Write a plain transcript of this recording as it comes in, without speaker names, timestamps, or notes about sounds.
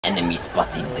Enemy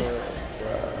spotted.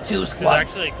 2 There's squads.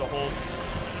 actually like a whole,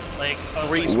 like,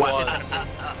 3 squads.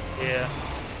 Yeah.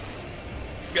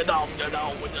 Get down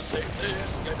with the safety.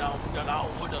 Get down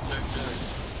with the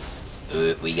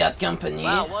safety. We got company.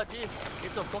 Wow, what is?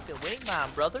 It's a fucking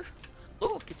wingman, brother.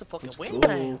 Look, it's a fucking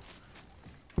wingman.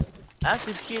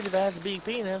 Actually scared if it has a big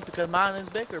penis because mine is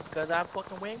bigger because I'm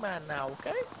fucking wingman now,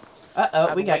 okay?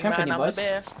 We got company, boys.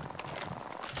 Best.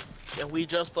 And we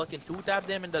just fucking 2-tap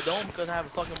them in the dome because I have a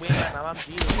fucking wingman and I'm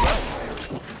Jesus Christ.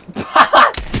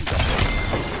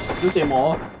 Tout est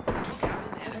mort.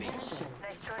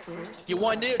 You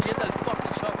want to get that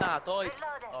fucking shot dans la tête?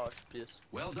 Oh, je suis pisse.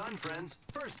 Well done, friends.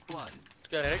 First blood.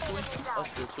 C'est correct, oui? Ah,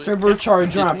 c'est tout.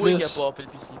 Turbocharger en plus.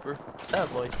 Ça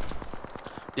va.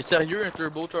 T'es sérieux, un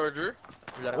turbocharger?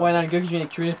 Ouais, dans le gars que je viens de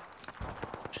tuer.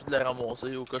 Je suis de la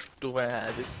ramasser au cas où je peux trouver un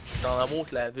Havoc. Je suis en amour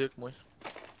avec la Havoc, moi.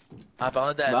 En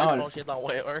parlant d'Havoc, je pense que je viens d'en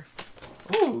voir un.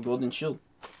 Oh, Golden Shield.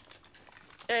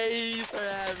 Hey, c'est un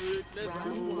Havoc, let's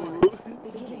go!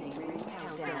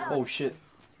 Oh shit.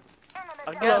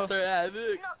 Regarde, c'est un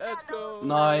Havoc, let's go!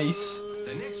 Nice.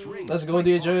 Let's go,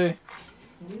 DJ.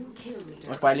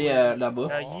 On peut aller là-bas.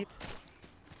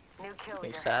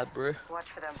 Hey, sad, bro.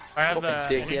 I have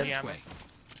Dick, energy yes. ammo.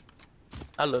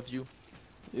 I love you.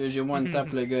 J'ai one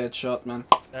tap le gars headshot, man.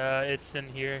 It's in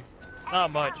here.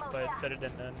 Not much, but better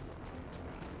than none.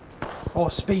 Oh,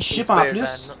 spaceship It's en better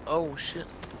plus. than- Oh shit.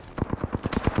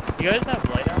 You guys have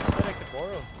light outside I could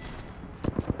borrow?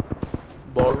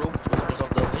 Borrow? Tu vas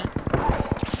me donner?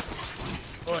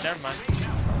 Oh, never mind.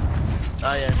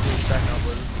 Ah, y'a un gros sac en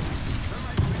bas là.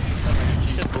 Ça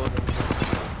m'utilise pas.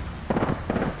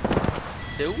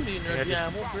 C'est où les energy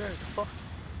ammo, bro? Fuck.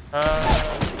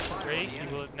 Ray, you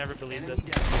will never believe this.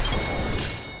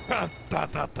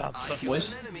 Boys.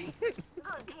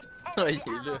 Ah, il est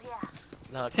là.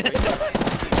 Dans le coin.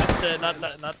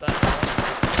 Not that.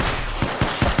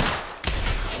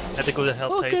 I had to go to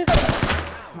help Okay. type.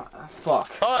 Fuck.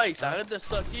 Ah, il s'arrête de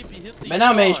socker pis hit les Mais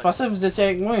non, mais je shots. pensais que vous étiez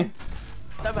avec moi.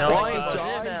 T'as Non, pas ouais, man.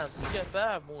 Je suis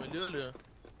capable, moi, là.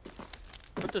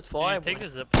 Je peux tout faire, moi. Take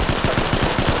the zip.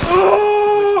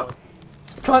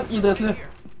 Quand il doit être là.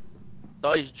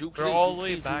 Ah, il se juke, They're all the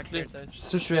way back here.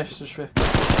 C'est ce que je fais, c'est ce que je fais.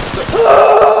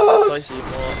 Ah, c'est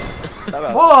mort.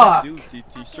 Fuck! Dude,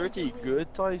 t'es sûr t'es good,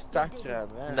 toi, sacrément?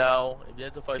 Non, il vient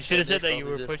de faire You should have said that you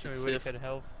finish were dans pushing me, we would have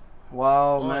help.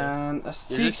 Wow, Ouais. man. Il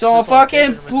Asti y a qu'ils juste sont son fucking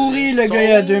kill, pourris, le son- gars,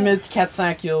 il a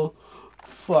 2400 kills.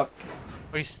 Fuck.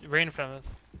 Oh, he's right in front of us.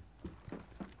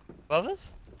 Above us?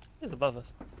 He's above us.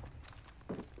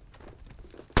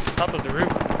 Top of the roof.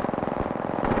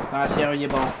 Attention, il est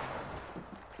bon.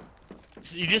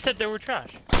 You just said they were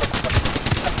trash.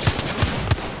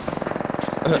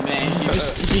 Mais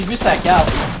j'ai vu sa carte.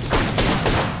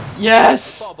 Yes!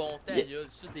 C'est pas bon, ta gueule,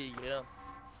 c'est juste des graines.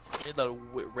 Il est dans le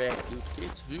wreck, dude. Ok,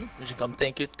 tu vu? J'ai comme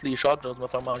tanké toutes les shots, j'ose me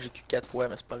faire manger cul 4 fois,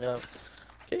 mais c'est pas grave.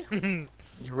 Ok?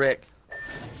 Il wreck.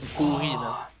 Il pourrit,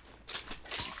 là.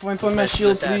 Faut même pas ma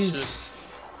shield, please.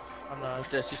 I'm Je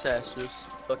te laisse ça suce.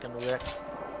 Fucking wreck.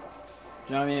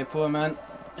 J'en reviens pas, man.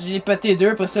 J'ai pété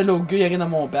deux, après ça, l'autre gars, il arrive dans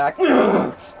mon back.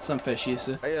 Ça me fait chier,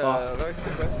 ça. Hey, Ah. Rox,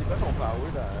 c'est quoi ton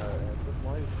power dans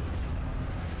toute live?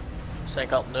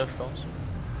 59, je pense.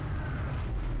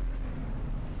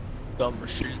 Comme,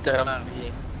 je suis littéralement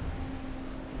rien.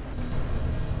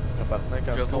 Tabarnak,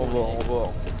 en Je tout cas,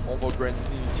 vois on va grinder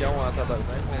l'émission en tabarnak,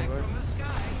 mon gars.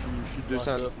 Je suis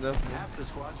 219, moi. Half the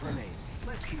squads remain.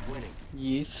 Let's keep winning.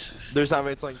 Yeet.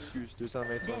 225, excuse,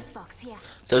 225.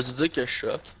 Ça veut dire que je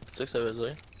choque? C'est ça que ça veut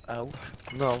dire? Ouch.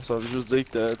 Non, ça veut juste dire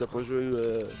que t'as pas joué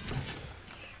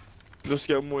plus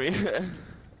que moi.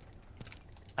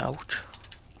 Ouch.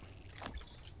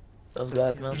 That's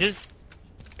bad, man. just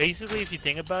basically, if you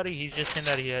think about it, he's just saying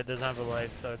that he doesn't have a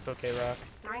life, so it's okay, Rock.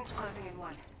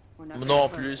 Non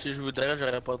plus, si je voudrais,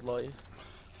 j'aurais pas de live.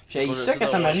 J'ai ça que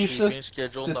ça m'arrive, ça.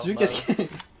 T'as-tu vu qu'est-ce que...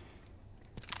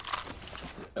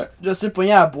 Je sais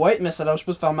pogner à la boîte, mais ça lâche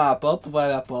pas de fermer la porte, ouvrir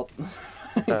la porte.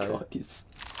 This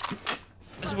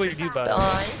is what you do about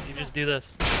it. You just do this.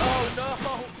 Oh no!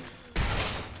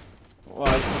 Ouais,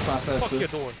 je pensais à Fuck your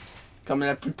ça. door. Comme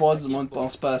la plupart du monde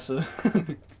pense pas à ça.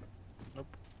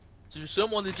 Tu vu ça,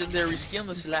 mon legendary skin,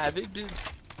 là, c'est la Havoc, dude?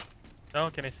 No,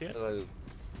 can I see it?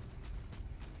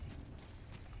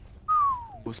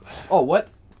 Oh, what?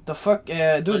 The fuck?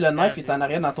 Dude, le knife est en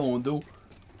arrière dans ton dos.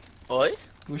 Ouais?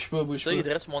 Bouge pas, bouge Ça, il pas.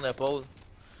 dresse mon épaule.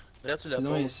 Dresse sur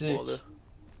Sinon, l'épaule. il est sick. là.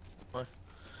 Ouais.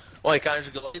 Ouais, quand je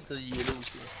glide, il est là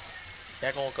aussi.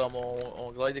 Quand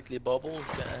on glide avec les bubbles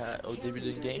au début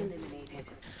d'une game.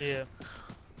 Yeah.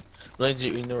 Là,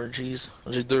 j'ai energies.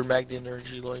 J'ai 2 mags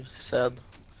d'energy, là. C'est sad.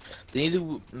 They need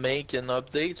to make an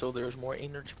update so there's more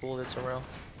energy bullets around.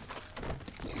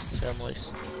 C'est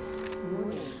nice.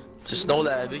 C'est sinon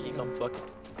la vie qui est comme fuck.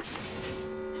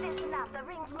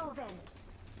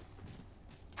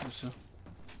 C'est ça.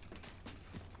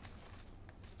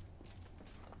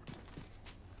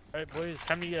 Alright, boys.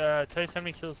 How many, tell us how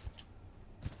many kills.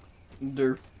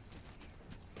 2.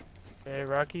 Okay,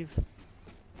 Rockies.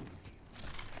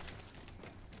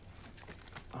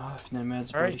 Ah, finalement,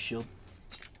 du Alright. body shield.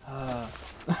 Ah.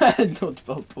 Non, tu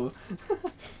parles pas.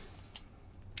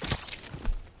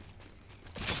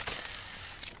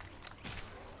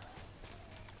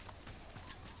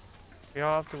 We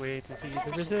all have to wait to see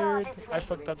the wizard. I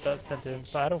fucked up that sentence,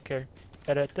 but I don't care.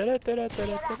 There's a care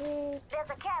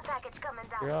package coming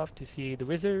down. We're off to see the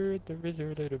wizard, the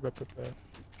wizard.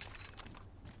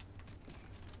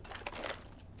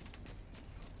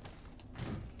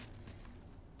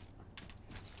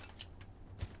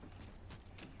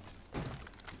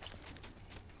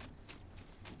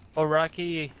 Oh,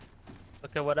 Rocky,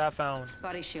 look at what I found.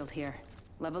 Body shield here.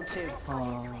 Level 2.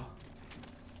 Oh.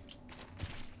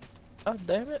 God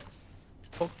damn it.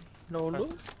 Oh, no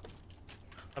look.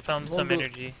 I found some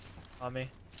energy on me.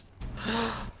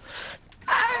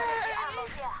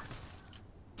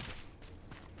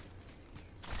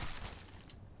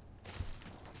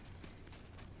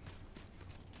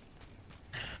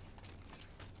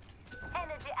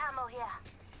 Energy ammo here.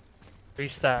 3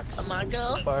 stacks. Oh my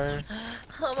god. Fire.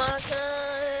 Oh my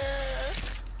god.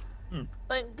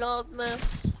 Thank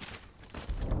godness.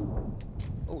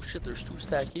 Oh shit, there's 2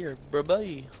 stack here.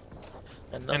 Bye-bye.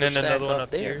 And then another one up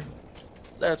there.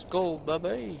 Let's go,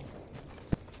 bye-bye.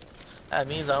 That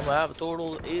means I'm gonna have a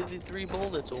total of 83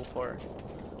 bullets so far.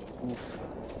 Oof.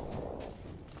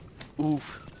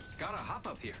 Oof. Gotta hop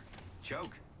up here.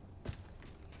 Choke.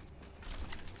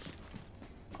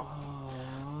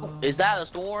 Is that a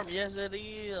storm? Yes, it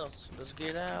is. Let's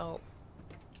get out.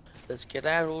 Let's get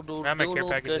out, old doodle, I'm a care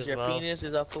package because as your well. penis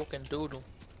is a fucking doodle.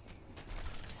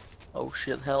 Oh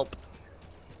shit, help.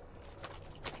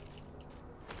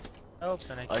 Help,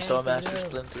 and I saw Master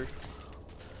Splinter.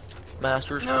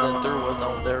 Master Splinter was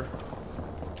down there.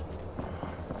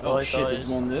 Oh I shit, thought there's it's-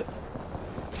 one there.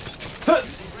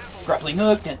 Grappling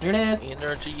hook, internet.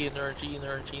 Energy, energy,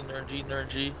 energy, energy,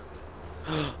 energy.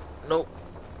 Nope.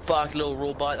 Fuck, little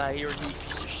robot, I hear you,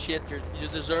 piece of shit. You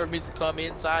deserve me to come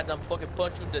inside and I'm fucking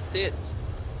punch you in the tits.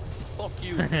 Fuck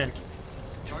you. Target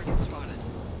spotted.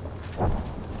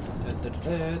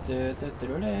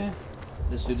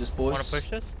 Let's do this, boys. Wanna push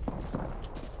this?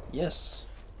 Yes.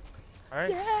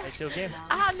 Alright, let's do a game.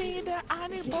 I need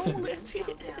bullets.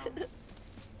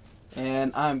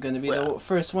 And I'm gonna be the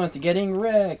first one to getting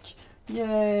wrecked.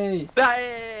 Yay!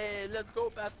 Hey, let's go,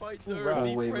 Pathfinder. Oh,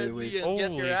 Be wait, friendly wait. and get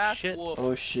Holy your ass shit. whooped.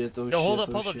 Oh shit, oh Yo, shit, hold up,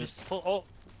 oh hold up, shit. just hold,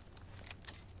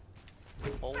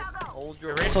 Hold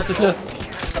your You're Sortez là.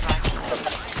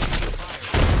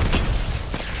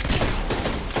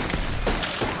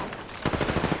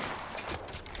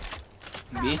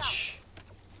 Bitch.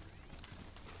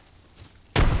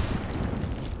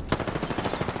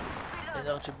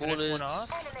 energy Finish bullets. one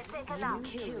off. Enemy taken out.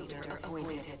 Kill leader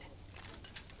appointed.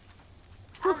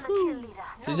 I'm the kill leader.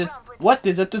 No T'es- problem with What?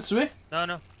 T'es tout tué?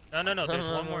 No,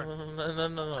 there's one more.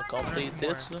 Non, comme tes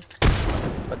tits là.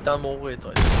 Pas de temps de mourir,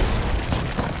 toi.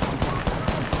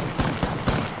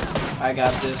 I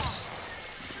got this.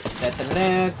 Right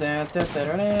away.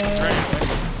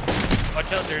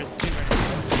 Watch out, there's 2 right now.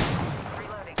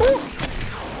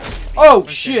 Oh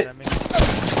Okay, shit! that makes-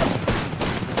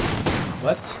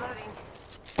 What?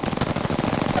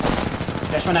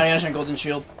 Cache-toi en arrière, j'ai un golden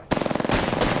shield.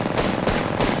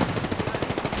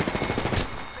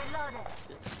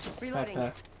 reloading.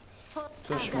 Papa,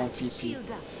 touche mon pipi.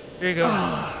 Shields up. Here you go.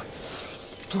 I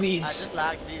Please. just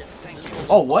like this.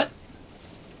 Oh, what?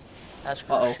 That's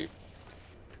Uh-oh. good shit.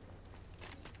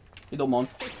 Il est au monde.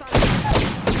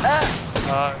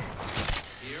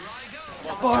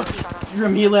 Fuck! Je vais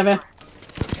me heal avant.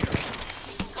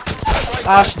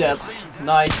 Ah, je suis dead.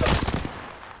 Nice.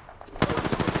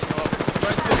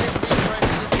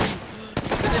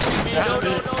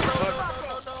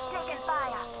 Taking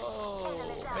fire.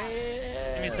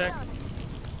 Give me a sec.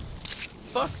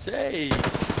 Fuck's sake.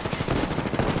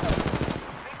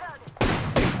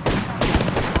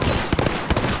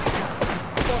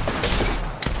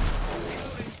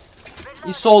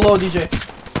 He's solo, DJ.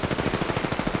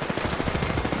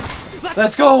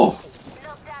 Let's go!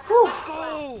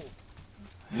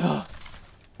 Yeah.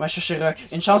 Va chercher Rock.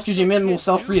 Une chance que j'ai mis mon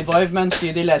self-revive, man, qui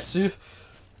aidé là-dessus.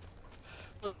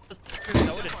 I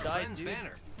would've died, Friends dude.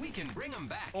 banner. We can bring them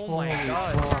back. Oh my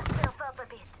god. Myself up a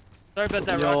bit. Sorry about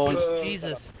that, Yo. Rocky.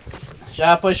 Jesus.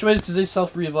 J'avais pas le choix d'utiliser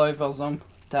self-revive, par exemple.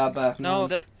 Tabac, No, man.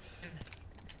 that.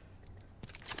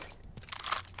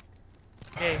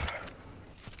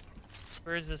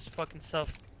 Where is this fucking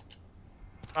stuff?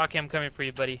 Rocky, I'm coming for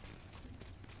you, buddy.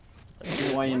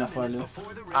 Why you not follow?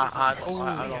 Before the ring I closes, don't we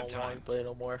have want time. to play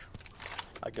no more.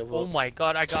 I give Oh up. my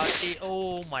god, I got it.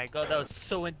 Oh my god, that was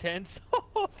so intense.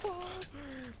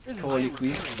 Holy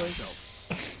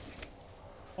queef.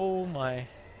 Oh my.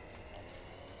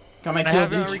 Come and I kill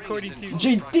have it on bitch. recording too.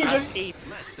 JD! I'm eight.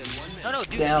 Less than 1 minute. No, no,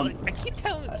 dude. Damn. Like,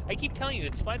 I keep telling you,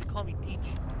 it's fine to call me Teach.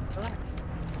 Relax.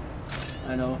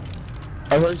 I know.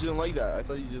 I thought you didn't like that. I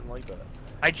thought you didn't like that.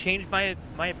 I changed my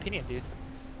opinion, dude.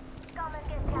 Come and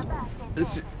get your back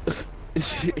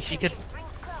then.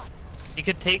 You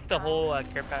could take the whole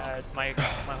care my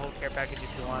whole care package if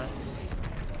you want.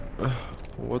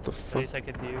 What the At fuck? least I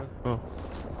could do. Oh.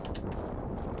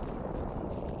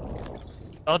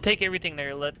 I'll take everything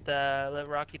there. Let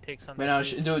Rocky take some. Mais non,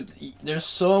 dude, there's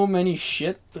so many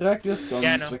shit, Drac, là, tu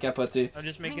Yeah, I vas know. capoter. I'm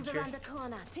just making Rings sure. around the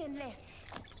corner. 10 left.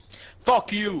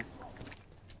 Fuck you!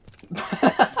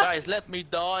 Guys, let me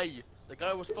die! The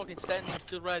guy was fucking standing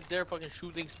still right there, fucking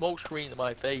shooting smoke screen in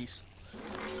my face.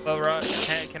 Well, Rock,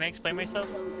 can I explain myself?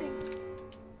 Closing.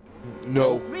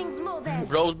 No. Rings more than.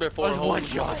 Rose before That was one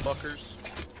hoes, shot. motherfuckers.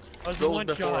 I was Rose one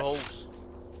before shot. hoes.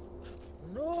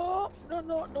 No.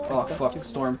 Oh fuck,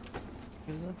 Storm.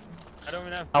 I don't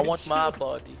even have. I want my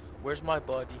body. Where's my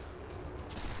body?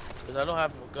 Cause I don't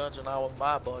have no guns and I want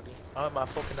my body. I want my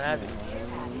fucking have it.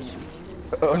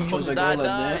 There's a girl like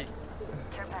that.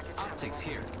 Optics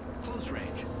here. Close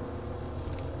range.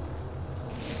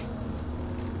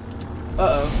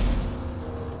 Uh-oh.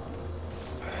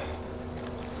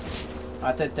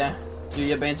 Attends. Dude,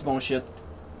 y'a ben du bon shit.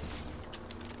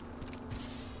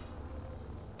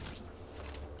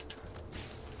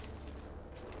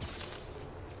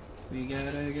 We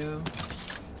gotta go.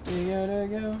 We gotta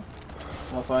go.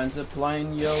 I'll find zip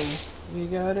line, yo. We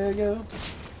gotta go.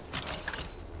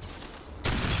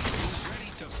 Who's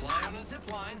ready to fly on a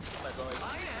zip line? I died. I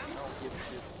I am. don't give a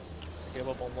shit. I gave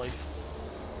up on life.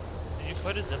 Did you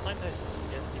put a zipline there?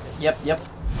 Yes, you did. Yep.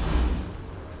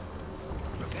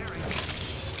 Repairing.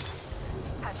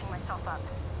 Patching myself up.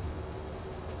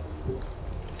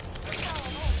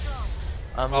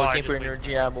 I'm Oh, I looking just for wait.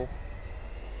 energy ammo.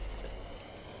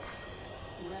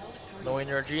 No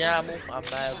energy ammo, I'm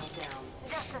mad.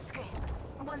 Just a scrape.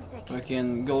 1 second.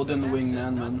 Fucking golden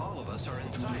wingman, Not man. all of us are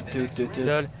inside the Dude, next dude, room.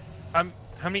 dude. Dude,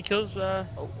 how many kills,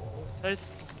 guys?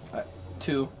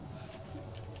 2.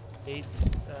 8.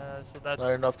 So that's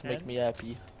Not enough to 10. make me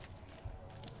happy.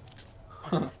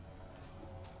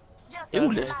 Just Et où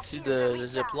a le match style is a de recharge.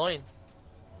 zipline?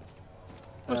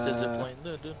 Où c'est zipline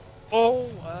là, dude? Oh,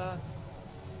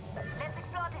 Let's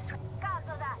explore this way.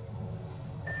 Cancel that.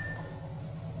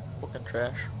 Fucking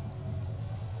trash.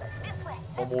 This way.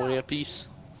 On Let's go. mourir, peace.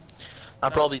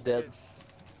 I'm probably dead.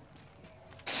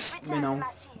 Recharge no. my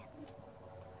shields.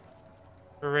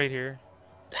 we're right here.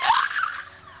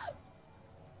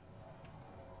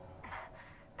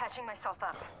 Patching myself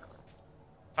up.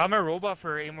 I'm a robot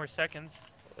for 8 more seconds.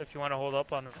 If you want to hold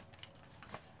up on it.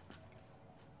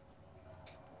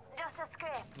 Just a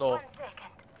scrape. No. 1 second.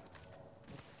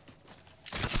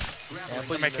 Y'a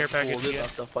pas my care package de again. dans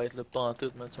cette fight là, pas en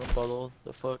tout, man, tu m'as pas l'autre.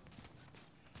 The fuck?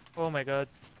 Oh my god.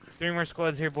 3 more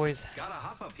squads here, boys. Gotta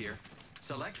hop up here.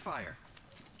 Select fire.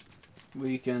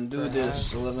 We can do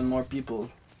this. 11 more people.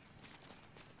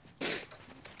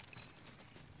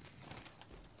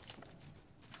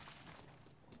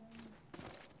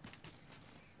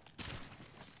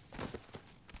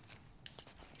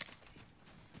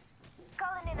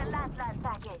 Calling in a lifeline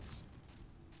package.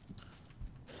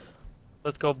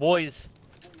 Let's go, boys.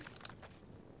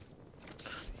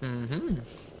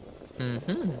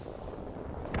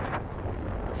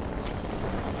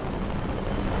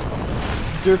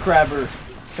 Dirt crabber.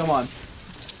 Come on.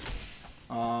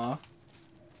 Aww.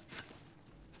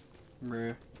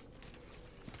 Bruh.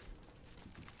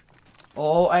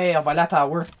 Oh, hey, on va aller à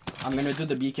tower. I'm gonna do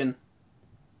the beacon.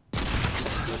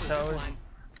 Tower.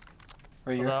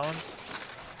 Right Hold here. that one.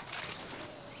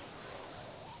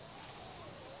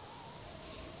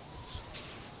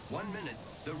 One minute.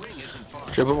 The ring isn't far.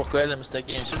 Je sais pas pourquoi elle aime cette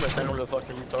game, je me sens comme le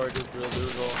fucking retarded pour le 2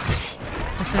 genre.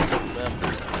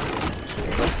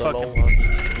 Reste long, hein.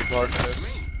 Retardedness.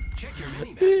 Ring. Check your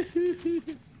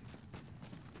mini-map.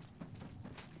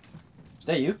 Is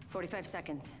that you? 45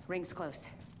 seconds. Ring's close.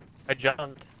 I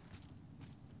jumped.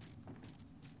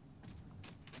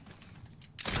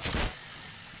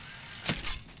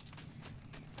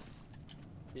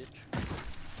 Bitch.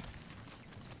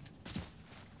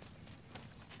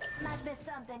 Might be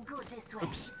something good this way.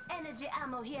 Energy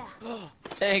ammo here.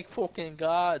 Thank fucking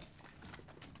God.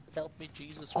 Help me,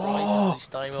 Jesus Christ. Oh, This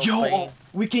time of yo, pain.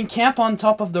 we can camp on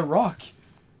top of the rock.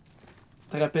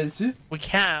 Te rappelles-tu? We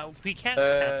can't camp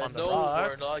on the No, rock.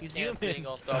 we're not He's camping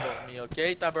human. on top of me,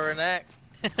 okay, tabernacle?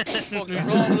 Fucking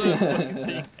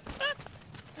problem.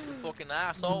 You fucking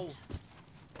asshole.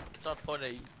 It's not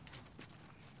funny.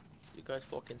 You guys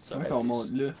fucking suck. Comment qu'on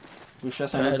monte là? Faut que je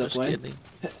fasse un Yeah, autre just plane. kidding.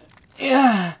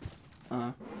 Yeah!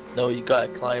 No, you gotta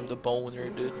climb the boner,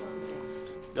 dude.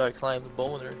 You gotta climb the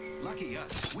boner. Lucky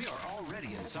us, we are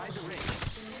already inside the ring.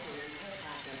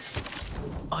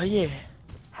 Oh yeah.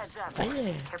 Heads up. Oh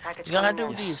yeah. Care package You gotta coming do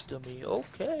in. this to me,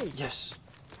 okay. Yes!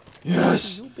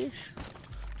 Yes! You bitch.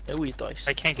 Eh oui, Tyson.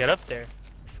 I can't get up there.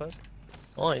 Fuck.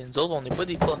 Oh, nous autres, on n'est pas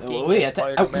des fucking Oui,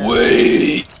 attends. Ah, Spider-Man.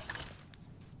 oui!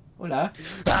 Oh là.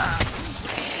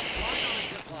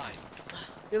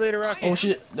 See you later, Rocky. Oh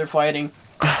shit, they're fighting.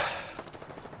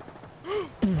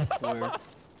 Where?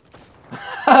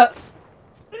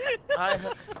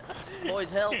 Boys,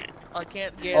 help. I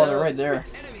can't get Oh, they're up. right there.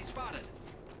 Enemy spotted.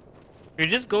 You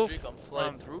just go. Drake, I'm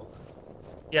flying through.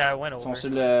 Yeah, I went Ils over. sont sur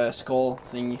le skull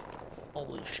thingy.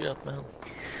 Holy shit, man.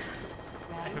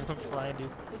 I'm flying, dude.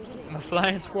 I'm a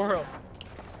flying squirrel.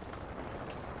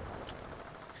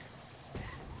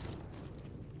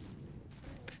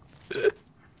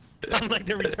 I'm like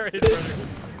the retarded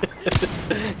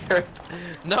brother.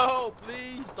 No,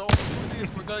 please, don't do this.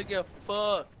 We're gonna get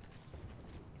fucked.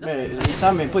 Mais ils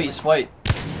savent même pas, ils se fight.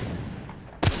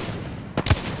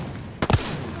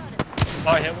 Oh,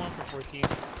 I hit one for 14.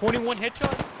 21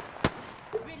 headshot?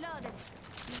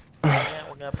 Yeah,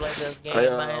 we're gonna play this game,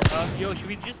 man. Yo, should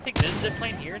we just take this zip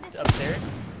plane here, up there?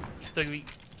 So we...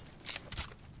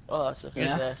 Oh, that's a good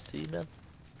Yeah. nasty, man.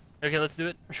 Okay, let's do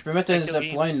it. Je peux mettre un Take the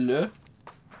zipline là.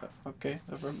 Ok,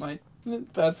 never mind.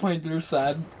 Pathfinder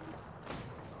sad.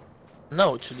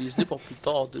 Non, utilise-les pour plus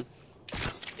tard, dude.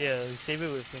 Yeah, we save it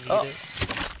if we need Oh. it.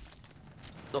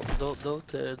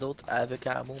 D'autres avec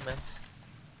ammo, man.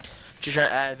 J'ai un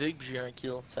avec pis j'ai un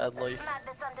kill, sad life. Might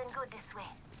be something good this way.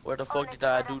 What the fuck did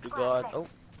I do to God? Oh,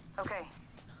 Okay.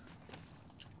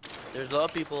 there's a lot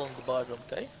of people in the bottom,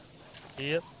 okay?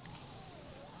 Yep.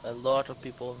 A lot of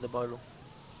people in the bottom.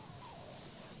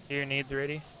 Your needs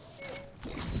ready?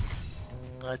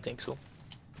 I think so.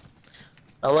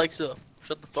 Alexa,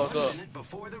 shut the fuck 1 up. minute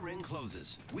before the ring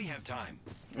closes. We have time.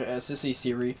 Ça c'est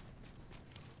Siri.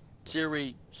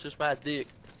 Siri, suce my dick.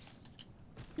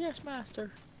 Yes,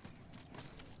 master.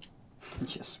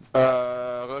 Yes.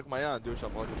 Rock Maya en deux, ça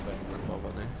prend une peine pour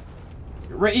venir.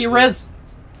 Res!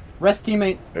 Res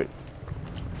teammate.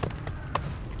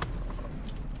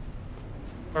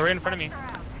 Oh, right in front of me.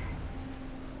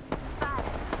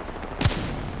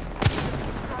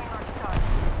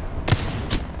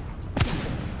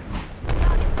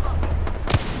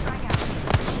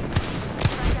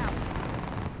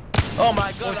 Oh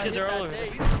my god, Oh, I shit, hit they're all that over.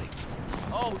 nade.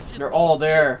 Oh shit. They're all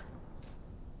there.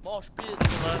 Mosh pit.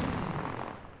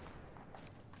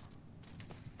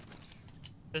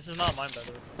 This is not mine, by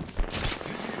the way.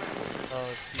 Oh,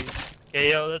 it's you.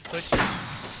 Okay, yo, let's push it.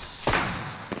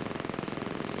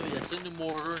 So yeah, send me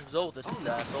more urns out, this is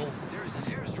asshole. There is an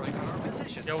airstrike on our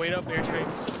position. Yo, wait up, air trade.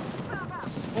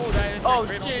 Oh, that is Oh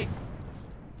great on shit. me.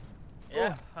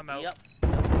 Yeah. Oh, I'm out. Yep.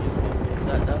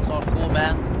 That's all cool,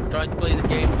 man. We're trying to play the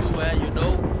game too, man, you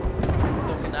know?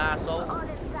 Fucking asshole. All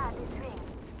inside this ring.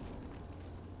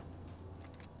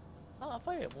 Ah,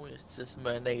 fais moi, c'est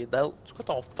me nade out. C'est quoi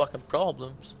ton fucking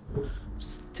problems?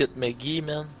 Tit McGee,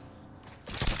 man.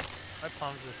 My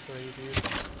palms are sweaty, dude.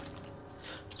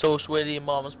 So sweaty,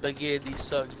 mama spaghetti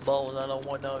sucks balls. I don't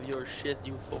want none of your shit,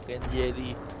 you fucking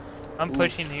yeti. I'm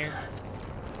pushing here.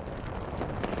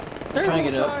 I'm trying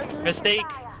to get up. Mistake.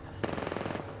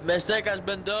 Mistake has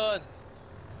been done.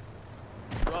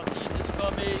 Rockies is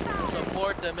coming to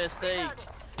support the mistake.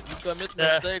 You commit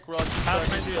mistake, Rockies How are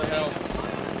can I do to help.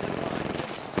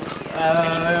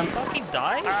 Fucking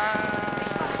die?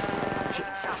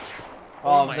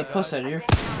 Oh, my vous êtes God. pas sérieux? Wow.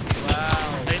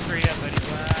 Nice for you, buddy.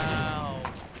 Wow.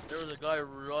 There was a guy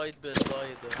right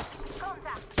beside us.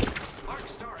 Contact. Arc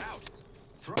star out.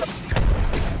 Throw the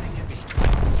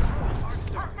Arc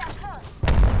star.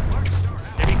 Arc star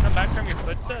out. Maybe come back from your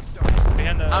footsteps.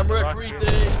 Behind the I'm rock here.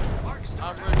 retreating. Arc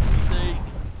star. I'm retreating.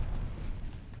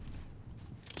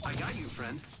 I got you,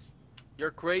 friend.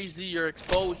 You're crazy. You're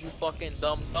exposed. You fucking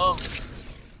dumb dumb.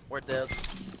 We're dead.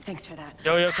 Thanks for that.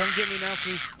 Yo, come get me now,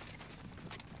 please.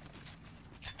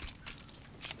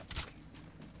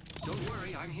 Don't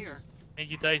worry, I'm here. Thank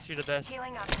you, Dice. You're the best.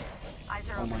 Healing up. Eyes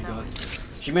are Oh open my now. god.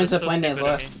 J'ai mis un zipline dans les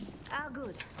airs. All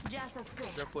good. Just a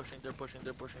script. They're pushing. They're pushing.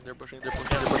 They're pushing. They're pushing. They're pushing.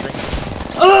 They're pushing.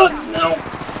 Oh no!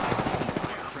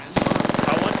 Fire, friend.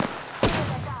 Got one?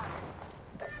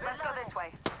 Let's go this way.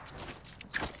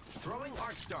 Throwing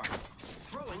arc star.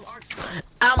 Throwing arc star.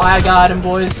 I'm I got him,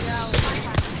 boys.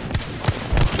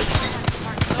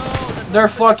 They're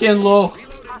fucking low.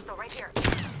 Hostile right here.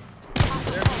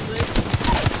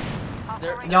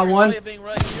 They're Got one. living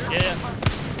right here. Yeah.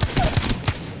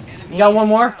 You got one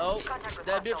more? Oh,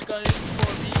 that bitch got in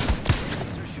for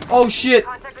me. Oh shit.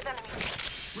 Contact with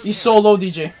enemy. He's so low,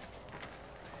 DJ.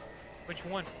 Which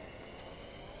one?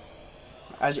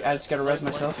 I just gotta res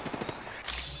myself.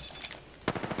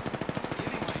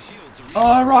 Giving my shields a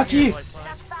Oh, Rocky! Like, fine.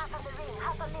 That's far from the ring.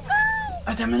 Hostile ninja.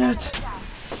 At a minute.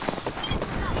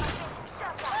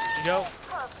 You go.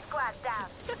 Full squad down.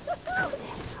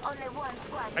 Only one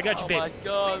squad. I got you, Oh babe. my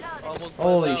god. Almost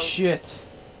Holy went out. shit.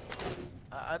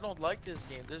 I don't like this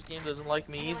game. This game doesn't like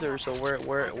me either, so we're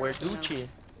Gucci.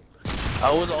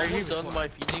 I was almost done with my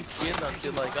Phoenix skin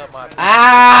until I got my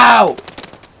Ow!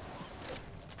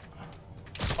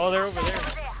 Oh, they're over there.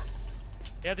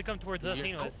 You have to come towards us, You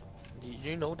anyways.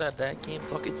 You know that game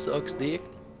fucking sucks dick?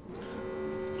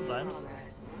 Sometimes.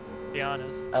 Be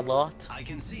honest. A lot. I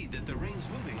can see that the ring's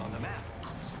moving on the map.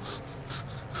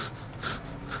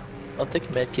 I'll take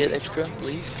a medkit extra,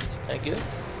 please. Thank you.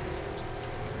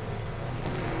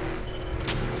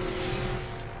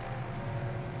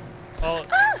 Oh,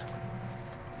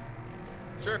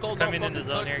 Circle, coming in the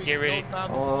zone here. Get ready.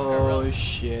 Oh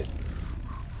shit.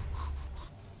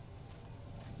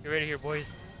 Get ready here, boys.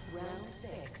 Round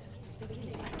 6.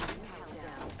 Beginning.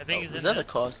 Countdown. I think he's in Is that a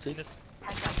this. caustic?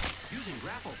 Using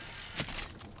grapple.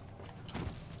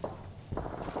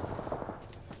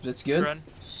 That's good. Run.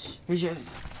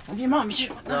 Okay, mom,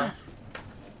 No.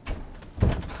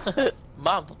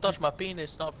 Mom, don't touch my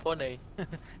penis, not funny.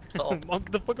 Stop. Mom,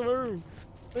 get the fuck out.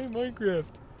 Hey, Minecraft.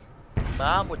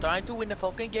 Mom, we're trying to win the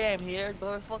fucking game here,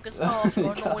 but fucking stop,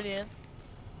 you're annoying.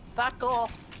 Back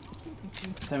off.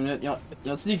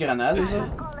 Y'ont-tu des grenades, les autres?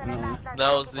 Non.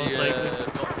 That was the,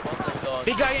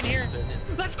 Big guy in here.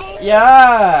 Let's go.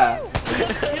 Yeah!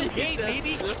 Gate, baby.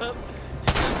 Yes, let me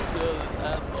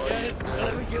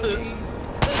kill Yes, game.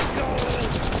 Let's go.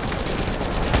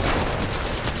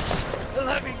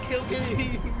 Let me kill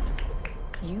game.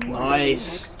 You are the Nice.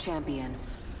 next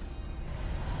champions.